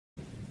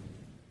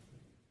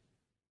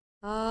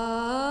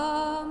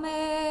Amazing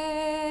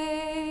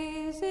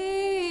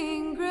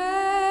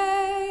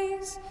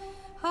grace,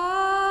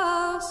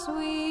 how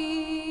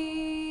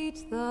sweet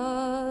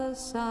the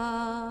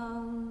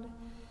sound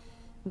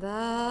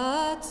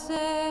that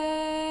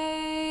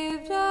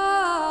saved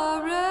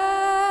a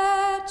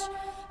wretch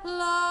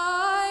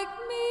like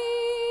me.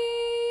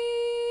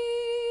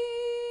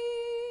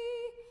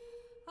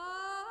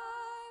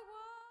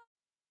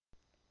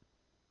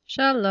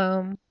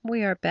 Shalom.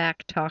 We are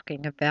back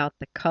talking about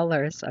the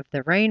colors of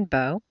the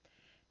rainbow.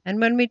 And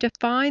when we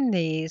define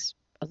these,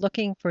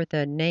 looking for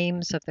the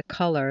names of the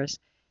colors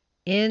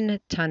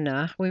in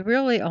Tanakh, we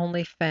really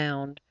only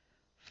found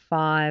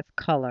 5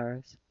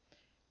 colors.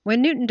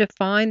 When Newton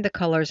defined the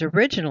colors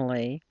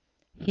originally,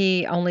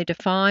 he only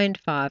defined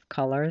 5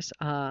 colors.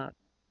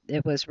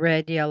 It was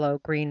red, yellow,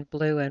 green,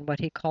 blue, and what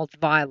he called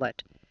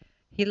violet.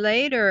 He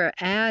later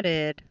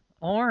added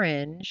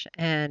orange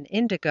and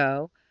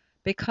indigo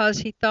because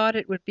he thought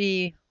it would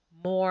be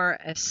more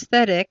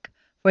aesthetic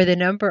for the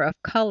number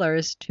of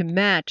colors to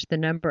match the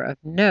number of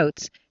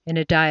notes in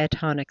a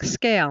diatonic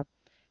scale.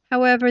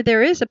 However,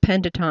 there is a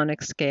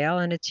pentatonic scale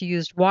and it's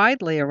used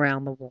widely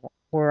around the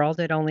world.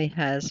 It only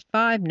has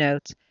 5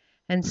 notes,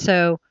 and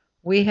so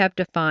we have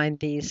defined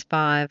these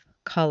 5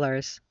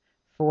 colors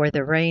for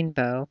the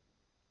rainbow.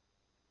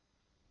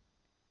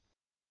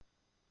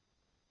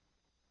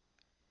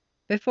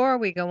 Before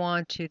we go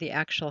on to the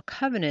actual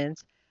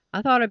covenants,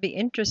 I thought it'd be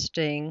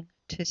interesting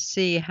to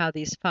see how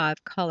these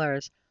 5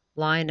 colors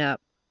line up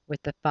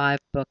with the 5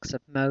 books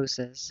of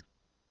Moses.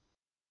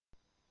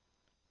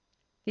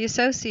 The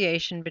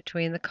association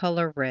between the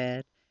color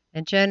red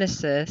and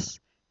Genesis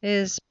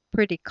is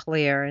pretty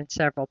clear in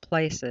several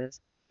places.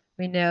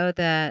 We know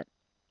that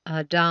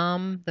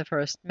Adam, the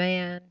first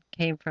man,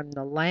 came from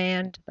the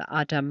land, the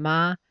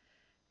Adamah,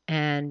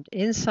 and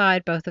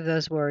inside both of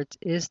those words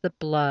is the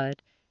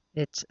blood.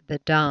 It's the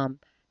dam.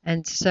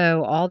 And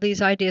so all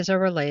these ideas are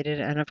related,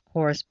 and of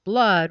course,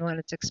 blood, when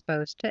it's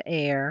exposed to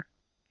air,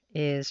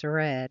 is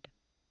red.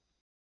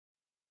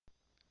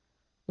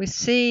 We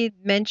see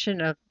mention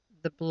of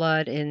the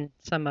blood in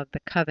some of the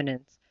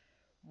covenants.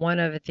 One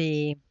of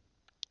the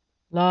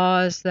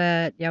laws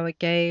that Yahweh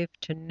gave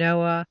to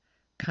Noah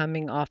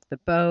coming off the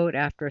boat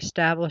after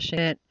establishing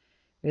it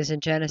is in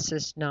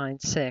Genesis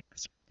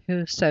 9:6.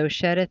 Whoso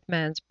sheddeth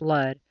man's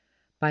blood,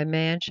 by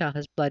man shall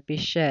his blood be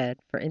shed,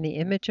 for in the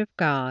image of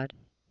God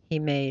he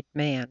made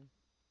man.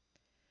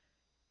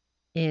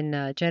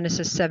 In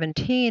Genesis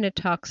 17, it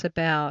talks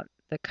about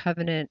the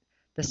covenant,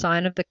 the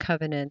sign of the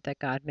covenant that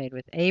God made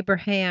with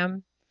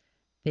Abraham,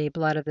 the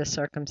blood of the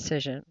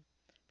circumcision.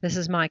 This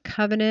is my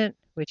covenant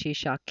which ye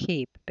shall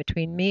keep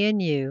between me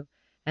and you,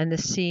 and thy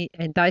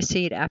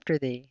seed after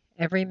thee.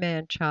 Every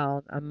man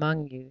child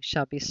among you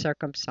shall be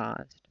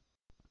circumcised.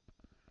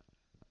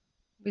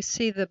 We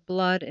see the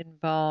blood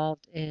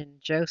involved in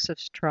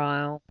Joseph's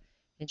trial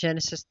in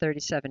Genesis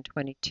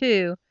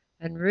 37:22,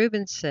 and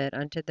Reuben said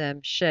unto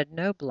them, Shed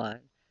no blood,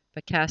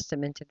 but cast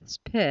him into this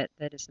pit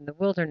that is in the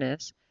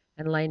wilderness,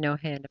 and lay no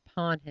hand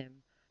upon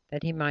him,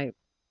 that he might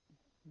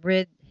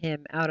rid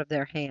him out of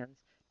their hands,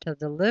 to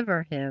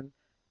deliver him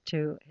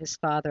to his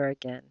father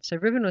again. So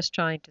Reuben was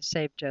trying to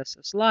save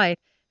Joseph's life,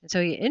 and so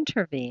he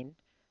intervened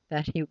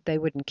that they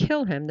wouldn't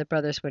kill him, the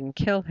brothers wouldn't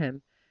kill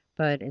him.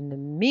 But in the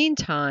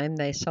meantime,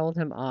 they sold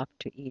him off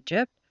to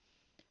Egypt.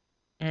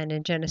 And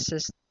in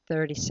Genesis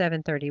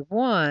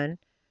 37:31,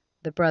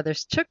 the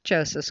brothers took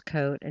Joseph's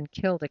coat and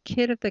killed a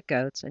kid of the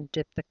goats and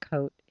dipped the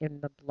coat in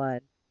the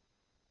blood.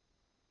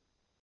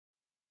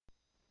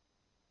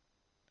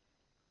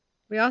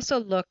 We also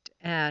looked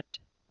at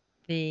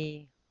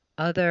the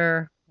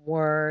other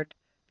word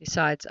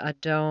besides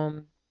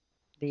Adom,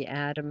 the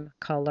Adam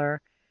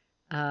color,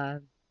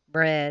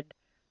 red,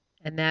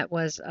 and that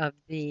was of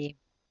the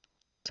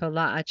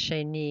Tola'at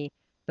Sheni,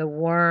 the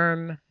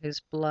worm whose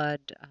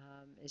blood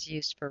is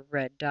used for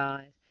red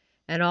dye.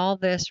 And all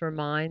this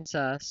reminds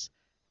us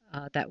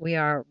that we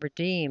are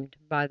redeemed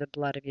by the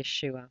blood of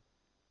Yeshua.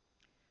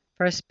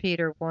 1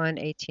 Peter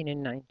 1:18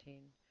 and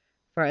 19.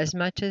 For as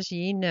much as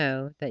ye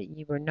know that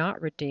ye were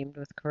not redeemed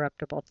with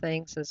corruptible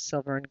things as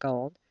silver and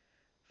gold,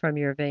 from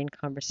your vain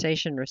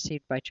conversation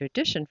received by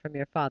tradition from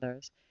your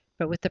fathers,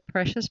 but with the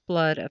precious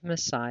blood of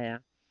Messiah,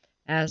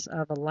 as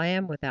of a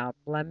lamb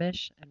without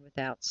blemish and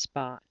without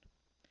spot.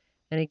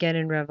 And again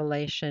in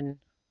Revelation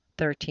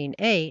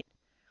 13:8,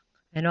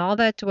 and all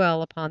that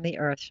dwell upon the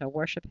earth shall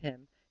worship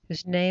him,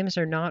 whose names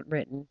are not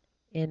written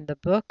in the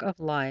book of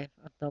life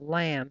of the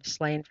Lamb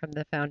slain from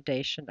the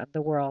foundation of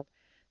the world.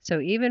 So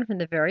even from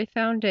the very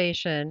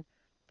foundation,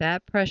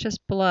 that precious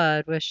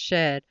blood was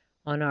shed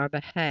on our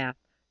behalf.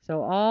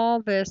 So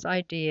all this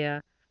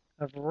idea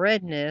of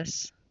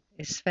redness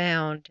is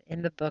found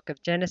in the book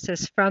of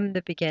Genesis from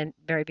the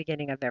very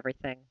beginning of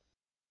everything.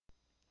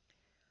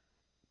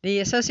 The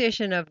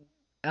association of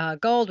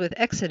gold with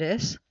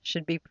Exodus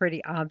should be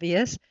pretty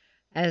obvious,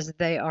 as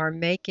they are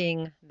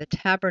making the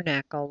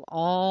tabernacle.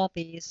 All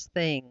these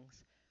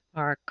things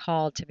are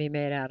called to be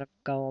made out of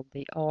gold.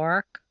 The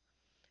ark,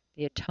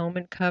 the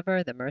atonement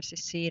cover, the mercy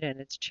seat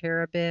and its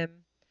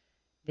cherubim,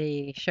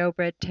 the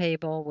showbread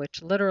table,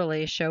 which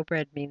literally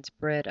showbread means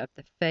bread of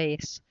the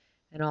face,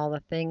 and all the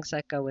things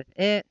that go with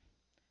it,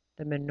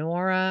 the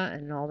menorah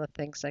and all the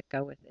things that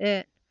go with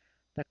it,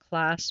 the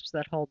clasps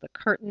that hold the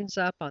curtains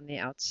up on the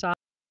outside.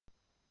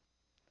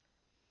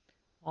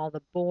 All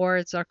the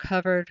boards are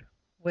covered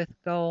with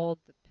gold,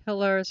 the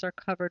pillars are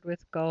covered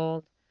with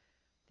gold,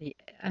 the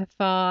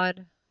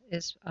ephod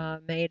is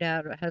made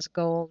out, has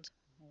gold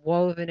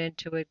woven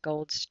into it,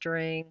 gold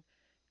string,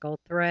 gold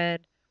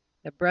thread,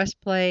 the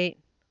breastplate,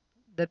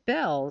 the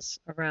bells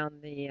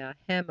around the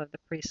hem of the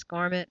priest's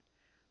garment,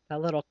 the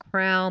little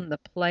crown, the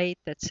plate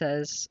that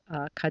says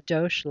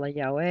Kadosh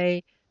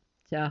LaYahweh,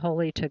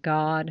 holy to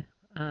God.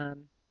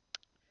 Um,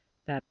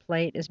 that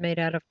plate is made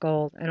out of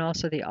gold, and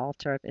also the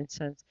altar of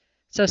incense.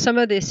 So some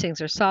of these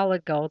things are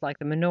solid gold, like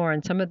the menorah,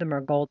 and some of them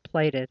are gold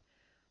plated.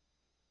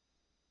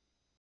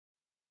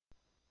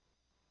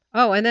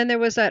 Oh, and then there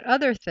was that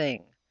other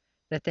thing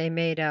that they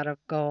made out of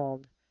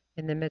gold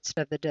in the midst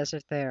of the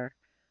desert there.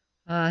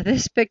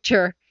 This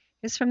picture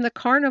is from the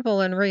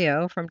Carnival in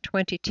Rio from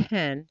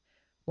 2010.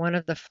 One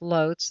of the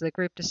floats, the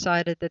group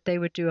decided that they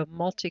would do a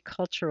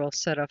multicultural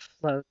set of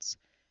floats,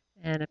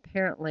 and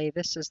apparently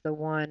this is the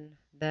one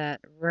that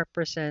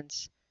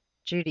represents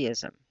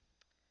Judaism.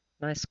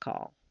 Nice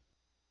call.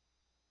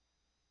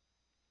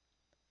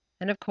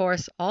 And of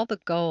course, all the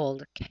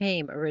gold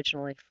came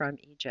originally from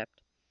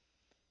Egypt.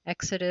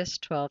 Exodus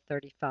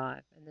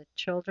 12:35. And the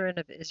children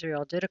of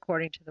Israel did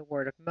according to the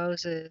word of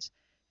Moses,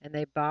 and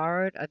they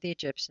borrowed of the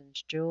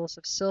Egyptians jewels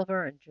of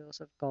silver and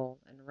jewels of gold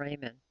and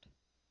raiment.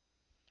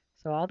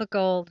 So all the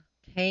gold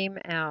came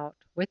out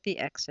with the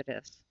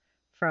Exodus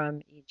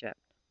from Egypt.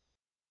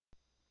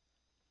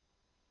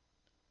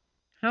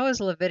 How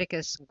is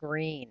Leviticus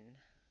green?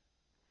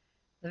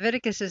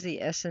 Leviticus is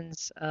the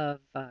essence of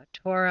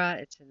Torah.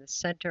 It's in the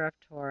center of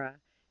Torah.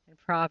 In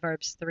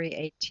Proverbs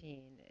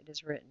 3:18, it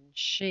is written,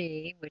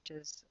 "She, which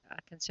is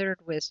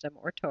considered wisdom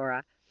or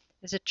Torah,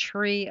 is a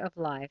tree of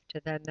life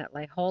to them that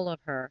lay hold of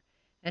her,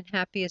 and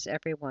happy is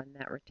everyone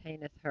that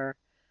retaineth her."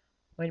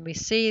 When we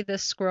see the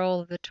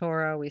scroll of the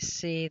Torah, we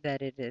see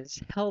that it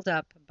is held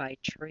up by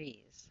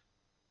trees.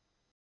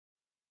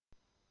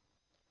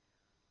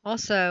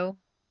 Also,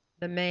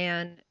 the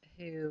man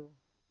who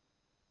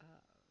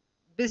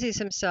busies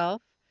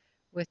himself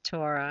with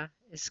Torah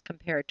is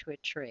compared to a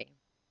tree.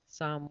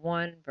 Psalm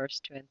 1, verse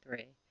 2 and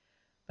 3.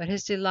 But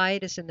his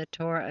delight is in the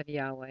Torah of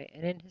Yahweh,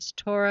 and in his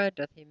Torah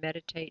doth he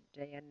meditate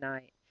day and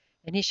night.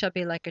 And he shall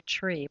be like a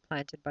tree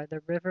planted by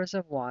the rivers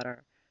of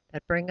water,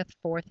 that bringeth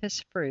forth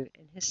his fruit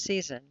in his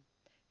season.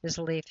 His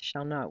leaf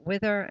shall not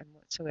wither, and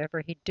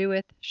whatsoever he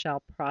doeth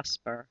shall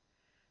prosper.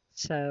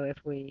 So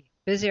if we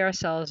busy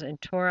ourselves in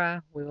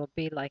Torah, we will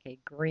be like a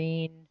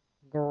green,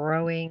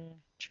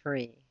 growing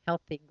tree,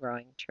 healthy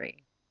growing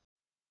tree.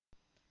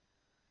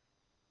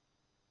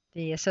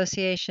 The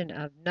association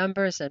of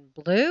numbers and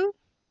blue.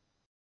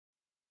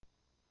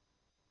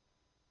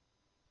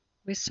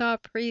 We saw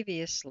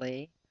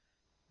previously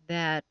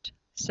that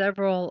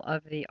several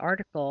of the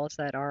articles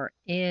that are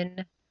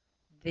in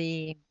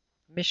the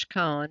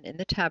Mishkan, in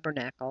the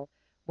tabernacle,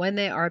 when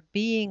they are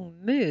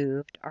being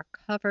moved, are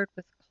covered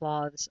with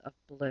cloths of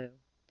blue.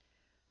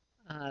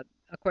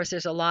 Of course,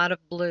 there's a lot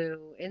of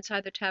blue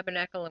inside the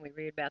tabernacle, and we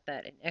read about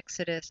that in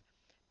Exodus.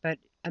 But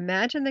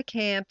imagine the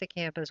camp. The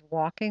camp is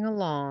walking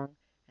along,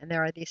 and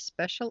there are these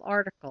special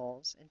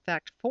articles, in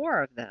fact,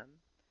 4 of them,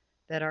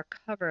 that are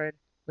covered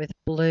with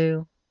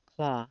blue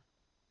cloth.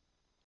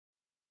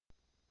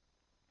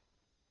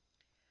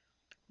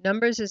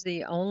 Numbers is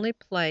the only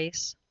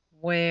place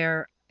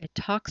where it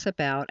talks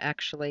about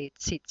actually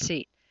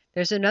tzitzit.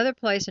 There's another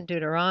place in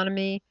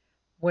Deuteronomy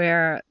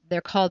where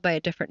they're called by a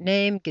different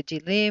name,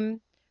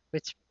 Gedilim,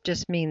 which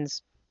just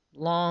means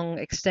long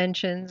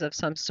extensions of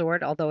some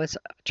sort, although it's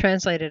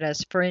translated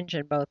as fringe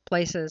in both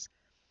places.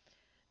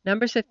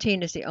 Numbers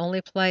 15 is the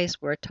only place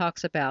where it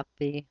talks about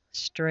the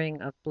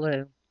string of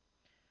blue.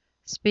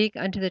 Speak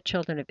unto the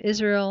children of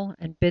Israel,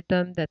 and bid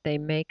them that they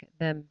make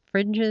them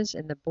fringes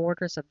in the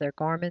borders of their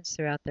garments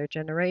throughout their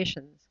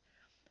generations,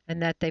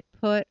 and that they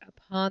put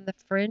upon the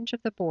fringe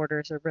of the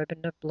borders a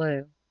ribbon of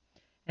blue.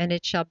 And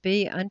it shall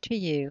be unto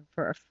you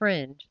for a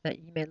fringe, that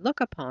ye may look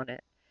upon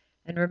it,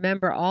 and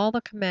remember all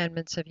the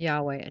commandments of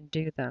Yahweh, and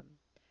do them,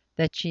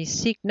 that ye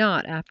seek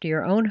not after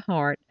your own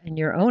heart and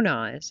your own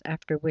eyes,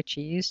 after which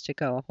ye used to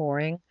go a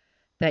whoring,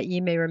 that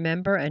ye may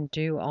remember and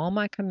do all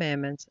my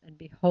commandments, and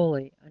be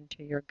holy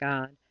unto your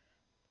God.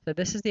 So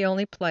this is the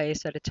only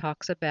place that it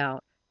talks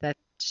about that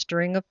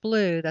string of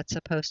blue that's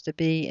supposed to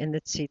be in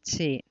the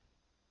tzitzit.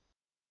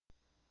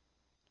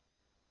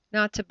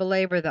 Not to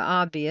belabor the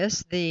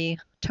obvious, the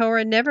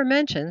Torah never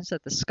mentions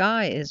that the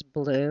sky is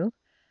blue,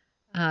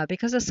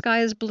 because the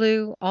sky is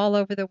blue all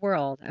over the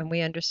world, and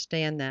we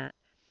understand that.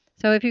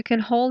 So if you can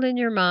hold in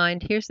your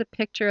mind, here's the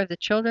picture of the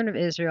children of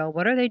Israel.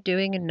 What are they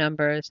doing in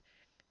Numbers?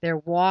 They're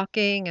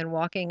walking and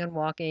walking and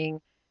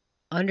walking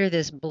under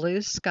this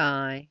blue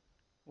sky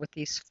with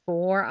these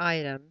 4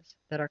 items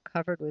that are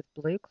covered with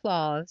blue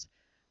cloths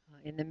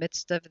in the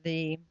midst of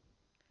the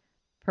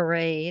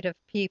parade of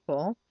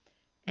people.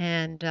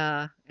 and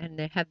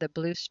they have the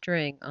blue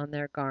string on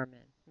their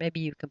garment. Maybe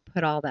you can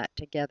put all that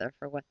together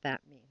for what that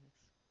means.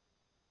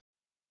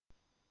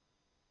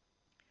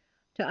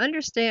 To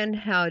understand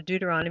how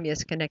Deuteronomy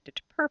is connected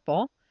to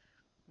purple,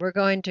 we're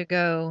going to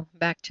go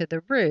back to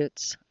the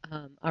roots,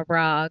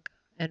 arag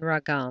and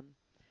ragam.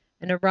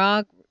 And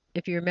arag,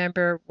 if you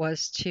remember,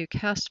 was to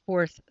cast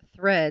forth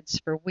threads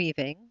for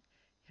weaving,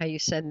 how you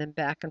send them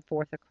back and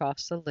forth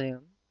across the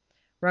loom.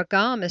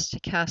 Ragam is to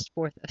cast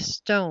forth a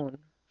stone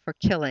for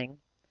killing.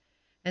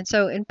 And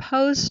so in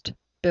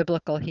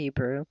post-biblical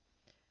Hebrew,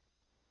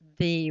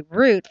 the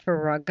root for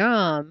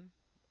ragam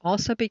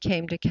also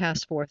became to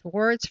cast forth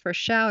words for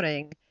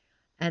shouting,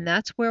 and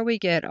that's where we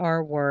get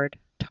our word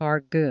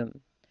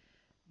targum.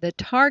 The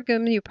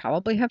targum you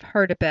probably have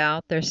heard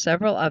about. There's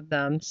several of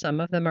them. Some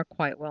of them are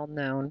quite well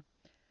known.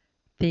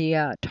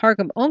 The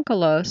Targum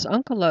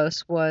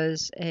Onkelos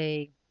was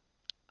a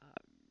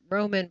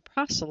Roman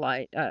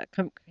proselyte.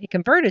 He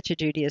converted to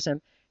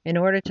Judaism in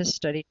order to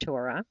study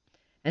Torah.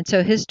 And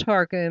so his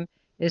Targum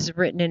is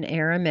written in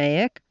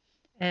Aramaic,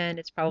 and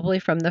it's probably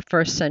from the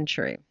 1st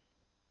century.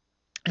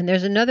 And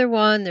there's another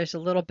one, there's a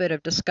little bit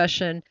of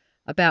discussion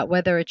about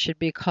whether it should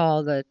be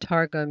called the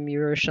Targum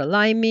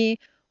Yerushalayimi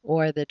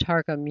or the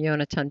Targum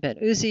Yonatan ben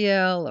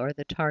Uziel or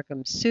the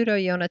Targum Pseudo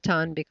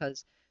Yonatan,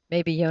 because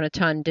maybe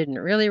Yonatan didn't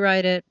really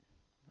write it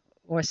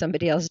or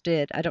somebody else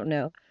did. I don't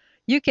know.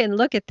 You can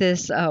look at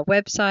this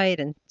website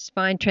and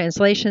find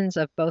translations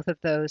of both of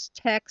those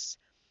texts.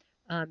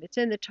 It's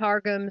in the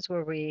Targums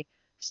where we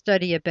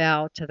study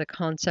about the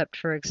concept,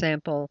 for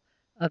example,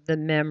 of the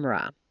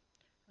Memra,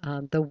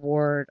 the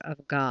Word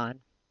of God.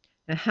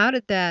 Now, how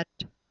did that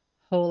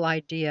whole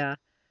idea,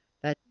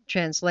 that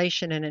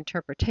translation and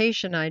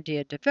interpretation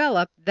idea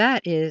develop?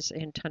 That is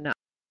in Tanakh.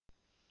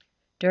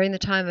 During the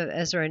time of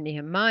Ezra and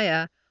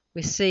Nehemiah,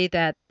 we see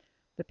that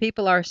the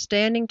people are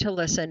standing to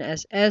listen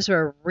as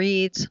Ezra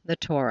reads the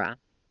Torah,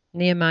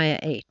 Nehemiah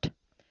 8.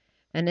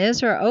 And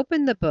Ezra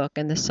opened the book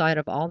in the sight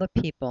of all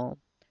the people,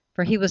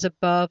 for he was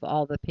above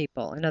all the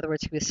people. In other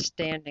words, he was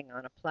standing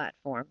on a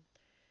platform.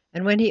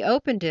 And when he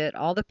opened it,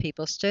 all the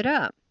people stood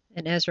up.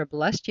 And Ezra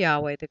blessed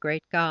Yahweh, the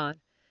great God.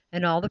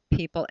 And all the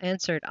people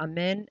answered,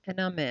 Amen and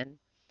Amen,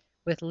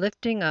 with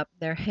lifting up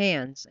their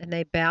hands. And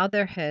they bowed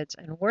their heads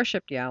and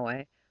worshipped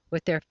Yahweh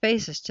with their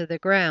faces to the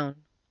ground.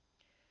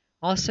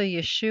 Also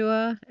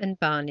Yeshua and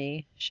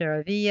Bani,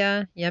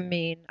 Sherebiah,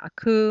 Yamin,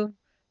 Akub,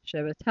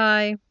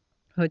 Shabbatai,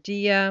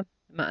 Hodiah,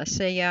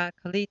 Maaseiah,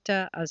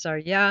 Kalita,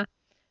 Azariah,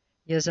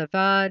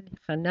 Yozavad,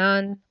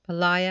 Hanan,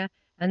 Peliah,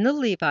 and the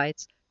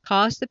Levites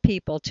caused the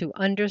people to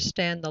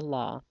understand the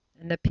law,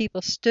 and the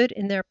people stood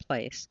in their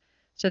place.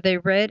 So they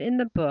read in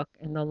the book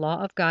in the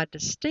law of God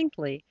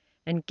distinctly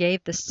and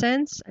gave the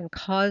sense and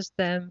caused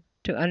them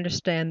to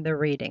understand the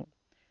reading.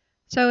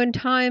 So in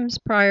times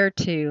prior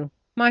to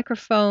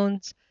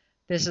microphones,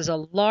 this is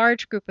a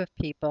large group of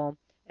people.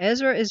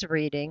 Ezra is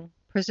reading.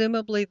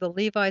 Presumably the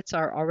Levites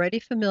are already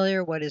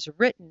familiar what is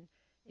written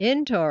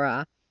in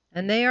Torah,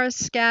 and they are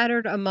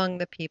scattered among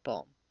the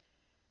people.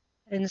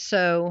 And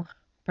so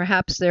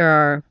perhaps there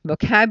are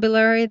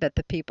vocabulary that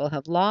the people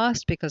have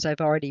lost because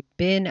I've already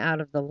been out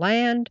of the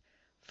land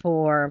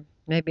for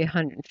maybe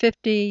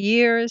 150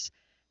 years.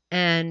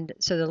 And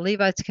so the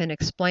Levites can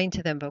explain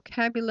to them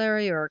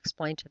vocabulary or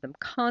explain to them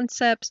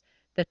concepts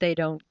that they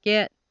don't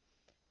get.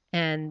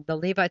 And the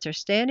Levites are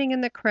standing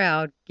in the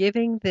crowd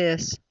giving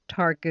this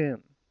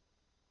Targum.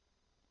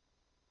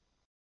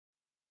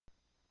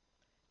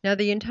 Now,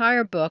 the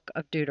entire book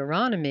of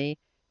Deuteronomy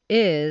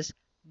is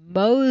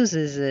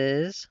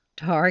Moses's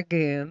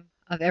Targum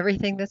of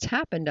everything that's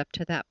happened up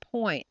to that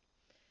point.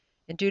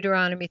 In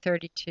Deuteronomy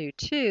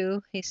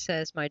 32:2, he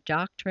says, My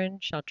doctrine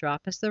shall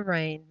drop as the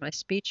rain, my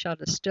speech shall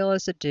distill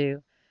as the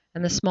dew,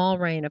 and the small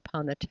rain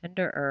upon the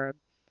tender herb,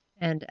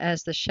 and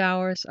as the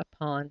showers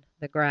upon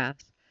the grass.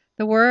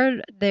 The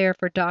word there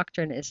for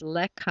doctrine is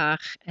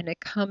lekach, and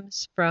it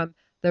comes from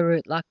the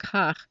root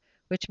lakach,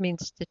 which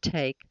means to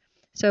take.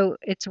 So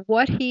it's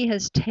what he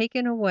has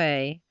taken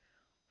away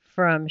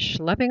from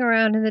schlepping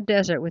around in the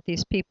desert with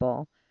these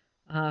people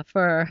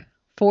for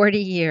 40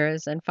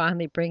 years and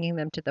finally bringing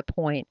them to the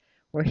point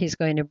where he's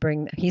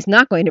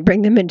not going to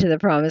bring them into the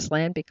promised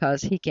land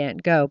because he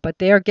can't go, but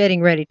they are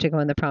getting ready to go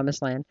in the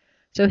promised land.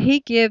 So he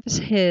gives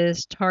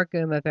his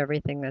Targum of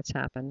everything that's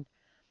happened.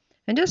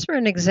 And just for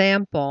an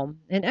example,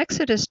 in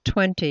Exodus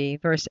 20,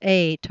 verse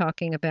 8,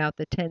 talking about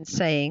the 10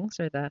 sayings,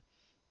 or the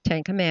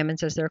 10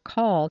 commandments as they're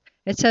called,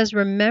 it says,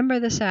 remember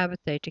the Sabbath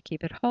day to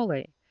keep it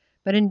holy.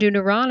 But in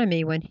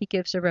Deuteronomy, when he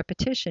gives a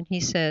repetition,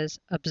 he says,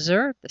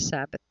 observe the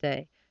Sabbath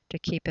day to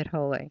keep it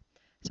holy.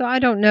 So I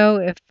don't know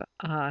if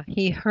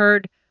he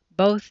heard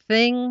both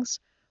things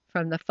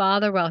from the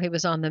Father while he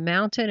was on the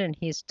mountain and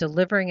he's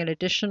delivering an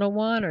additional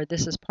one, or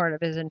this is part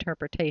of his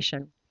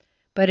interpretation.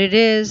 But it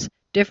is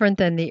different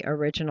than the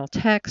original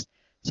text,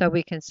 so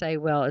we can say,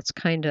 well, it's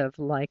kind of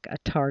like a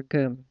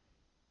Targum.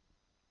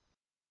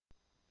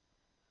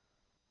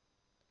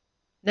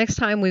 Next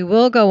time we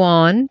will go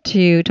on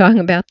to talking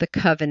about the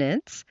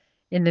covenants,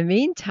 In the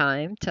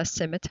meantime,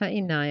 Tasimata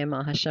Inayim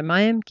al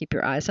Hashemayim, keep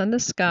your eyes on the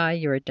sky,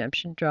 your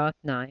redemption draweth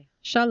nigh.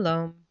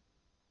 Shalom.